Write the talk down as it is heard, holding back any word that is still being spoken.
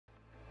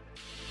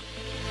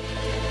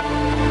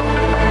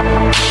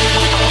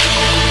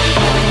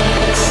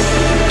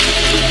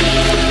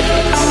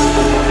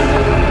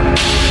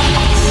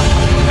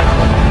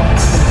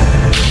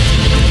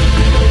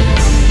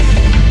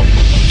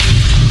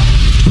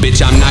Bitch,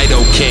 I'm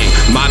Nido King,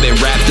 mobbing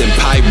wrapped in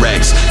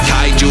Pyrex.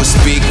 Kaiju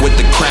speak with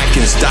the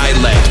Kraken's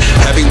dialect.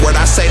 Every word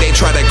I say they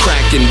try to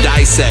crack and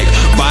dissect.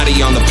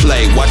 Body on the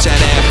plate, watch that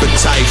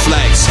appetite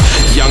flex.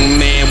 Young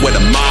man with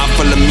a mob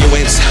full of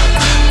mutants.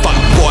 Fuck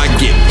boy,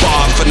 get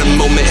barred for the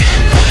moment.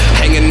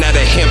 Hanging at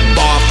a hemp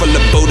bar full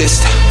of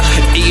Buddhists.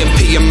 EMP,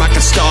 I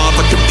can starve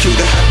a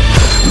computer.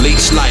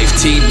 Leech life,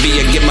 TV,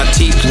 I get my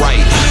teeth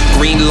right.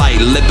 Green light,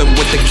 living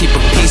with the keep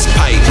a peace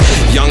pipe.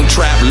 Young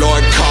trap,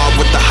 Lord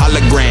carved with the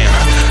hologram.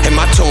 And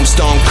my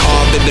tombstone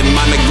carved in the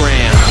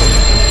monogram.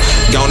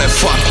 Gonna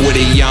fuck with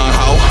a young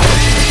hoe.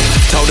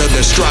 Total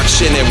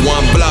destruction in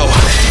one blow.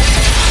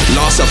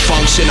 Loss of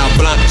function, I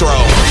blunt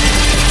throw.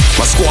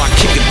 My squad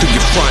kicking through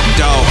your front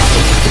door.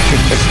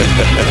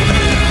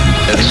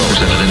 It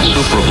presented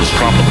insuperable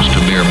problems to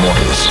mere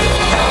mortals.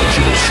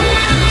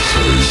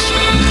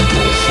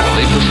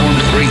 They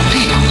performed great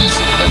deeds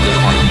that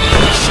departed.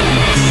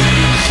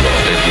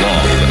 They've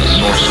long been a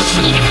source of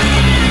mystery.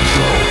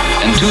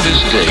 And to this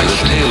day, the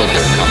tale of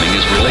their coming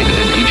is related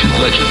in ancient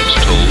legends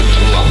told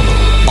through Apolo.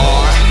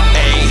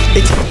 R.A.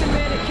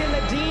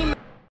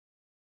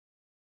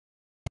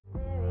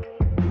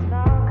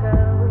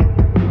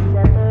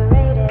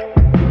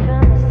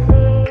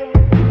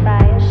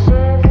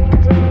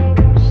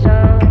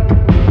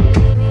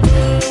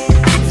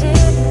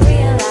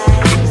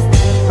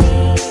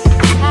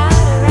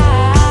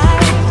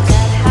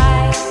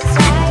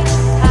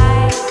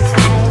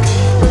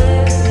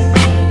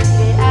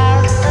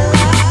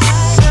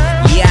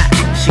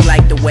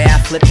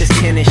 Flip this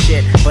tennis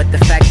shit, but the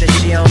fact that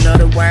she don't know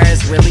the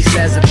words really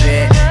says a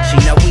bit. She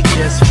know we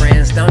just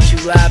friends, don't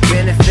you love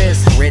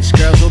benefits? Rich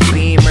girls with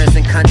Beamers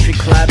and country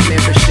club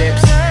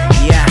memberships.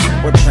 Yeah,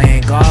 we're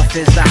playing golf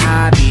is the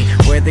hobby,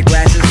 where the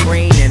grass is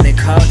green and the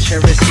culture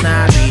is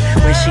snobby.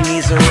 When she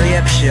needs a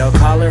rip, she'll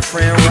call her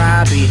friend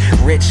Robbie.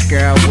 Rich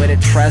girl with a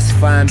trust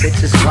fund,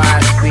 bitches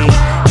wise be.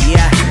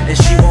 Yeah, and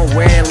she won't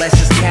wear it unless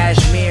it's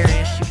cashmere.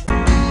 And she